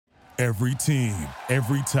Every team,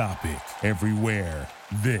 every topic, everywhere.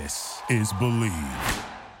 This is Believe.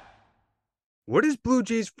 What has Blue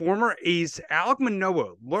Jays former ace Alek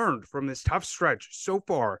Manoah learned from this tough stretch so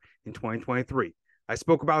far in 2023? I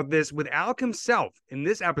spoke about this with Alek himself in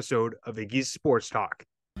this episode of Iggy's Sports Talk.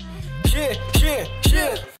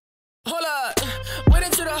 Hold up. Wait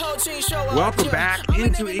until the whole team show up. Welcome back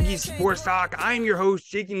into Iggy's Sports Talk. I am your host,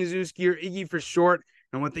 Jakey Nizuski, or Iggy for short.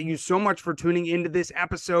 And I want to thank you so much for tuning into this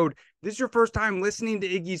episode. If this is your first time listening to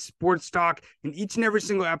Iggy's Sports Talk. In each and every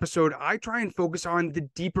single episode, I try and focus on the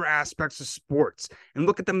deeper aspects of sports and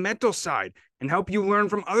look at the mental side and help you learn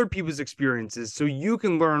from other people's experiences so you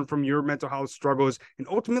can learn from your mental health struggles and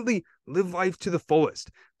ultimately live life to the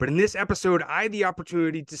fullest. But in this episode, I had the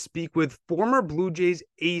opportunity to speak with former Blue Jays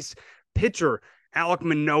ace pitcher Alek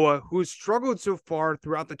Manoah, who has struggled so far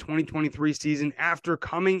throughout the 2023 season after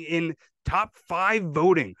coming in top 5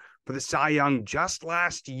 voting for the Cy Young just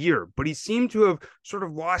last year. But he seemed to have sort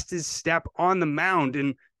of lost his step on the mound,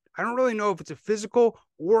 and I don't really know if it's a physical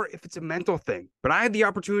or if it's a mental thing. But I had the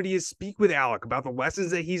opportunity to speak with Alek about the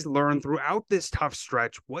lessons that he's learned throughout this tough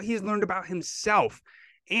stretch, what he's learned about himself,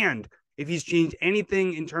 and if he's changed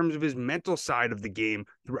anything in terms of his mental side of the game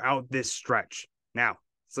throughout this stretch. Now,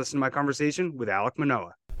 let's listen to my conversation with Alek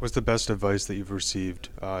Manoah. What's the best advice that you've received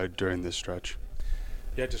during this stretch?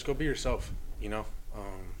 Yeah, just go be yourself, you know.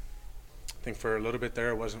 I think for a little bit there,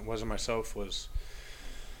 it wasn't myself, was,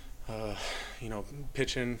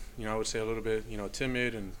 pitching, I would say a little bit,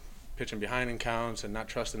 timid and pitching behind in counts and not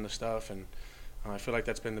trusting the stuff. And I feel like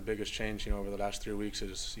that's been the biggest change, over the last 3 weeks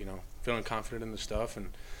is, feeling confident in the stuff. And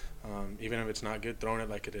even if it's not good, throwing it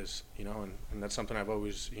like it is, and that's something I've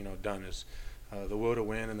always, done is the will to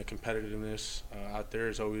win and the competitiveness out there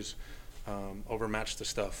is always overmatched the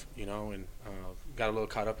stuff, and got a little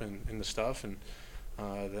caught up in the stuff and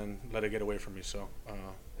then let it get away from me. So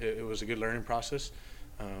it was a good learning process,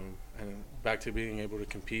 and back to being able to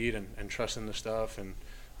compete and trust in the stuff and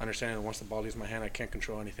understanding that once the ball leaves my hand, I can't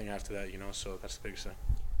control anything after that, so that's the biggest thing.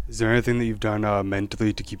 Is there anything that you've done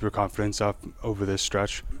mentally to keep your confidence up over this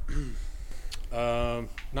stretch?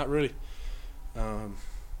 Not really.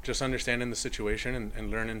 Just understanding the situation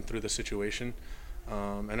and learning through the situation.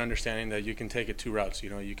 And understanding that you can take it 2 routes.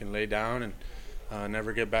 You can lay down and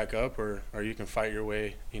never get back up, or you can fight your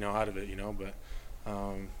way, out of it. But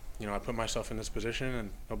I put myself in this position,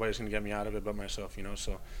 and nobody's gonna get me out of it but myself.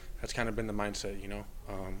 So that's kind of been the mindset.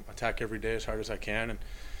 Attack every day as hard as I can,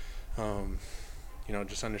 and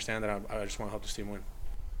just understand that I just want to help this team win.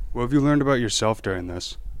 What have you learned about yourself during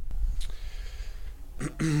this?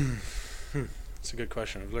 It's a good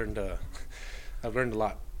question. I've learned a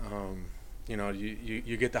lot.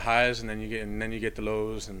 You get the highs and then you get the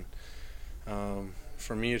lows, and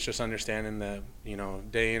for me it's just understanding that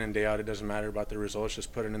day in and day out it doesn't matter about the results,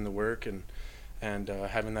 just putting in the work and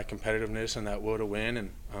having that competitiveness and that will to win,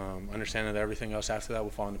 and understanding that everything else after that will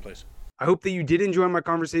fall into place. I hope that you did enjoy my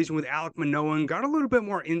conversation with Alek Manoah and got a little bit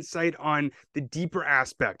more insight on the deeper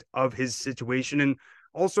aspect of his situation, and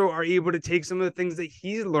also are able to take some of the things that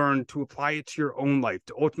he's learned to apply it to your own life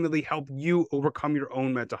to ultimately help you overcome your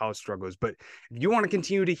own mental health struggles. But if you want to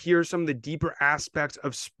continue to hear some of the deeper aspects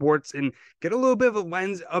of sports and get a little bit of a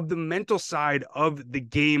lens of the mental side of the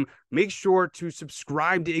game, make sure to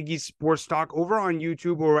subscribe to Iggy's Sports Talk over on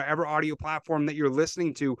YouTube or whatever audio platform that you're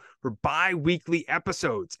listening to for bi-weekly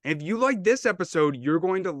episodes. And if you like this episode, you're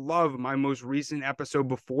going to love my most recent episode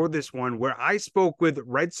before this one, where I spoke with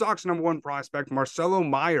Red Sox #1 prospect Marcelo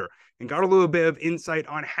Meyer and got a little bit of insight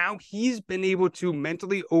on how he's been able to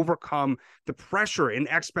mentally overcome the pressure and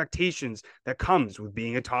expectations that comes with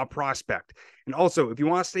being a top prospect. And also, if you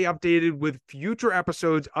want to stay updated with future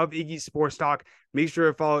episodes of Iggy's Sports Talk, make sure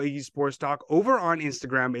to follow Iggy's Sports Talk over on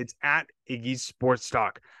Instagram. It's at Iggy's Sports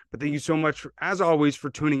Talk. But thank you so much, as always, for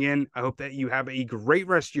tuning in. I hope that you have a great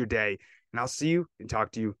rest of your day, and I'll see you and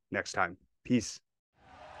talk to you next time. Peace.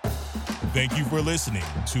 Thank you for listening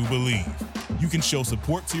to Believe. You can show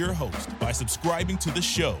support to your host by subscribing to the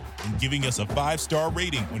show and giving us a 5-star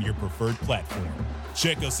rating on your preferred platform.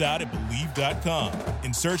 Check us out at Believe.com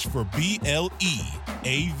and search for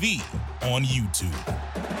BLEAV on YouTube.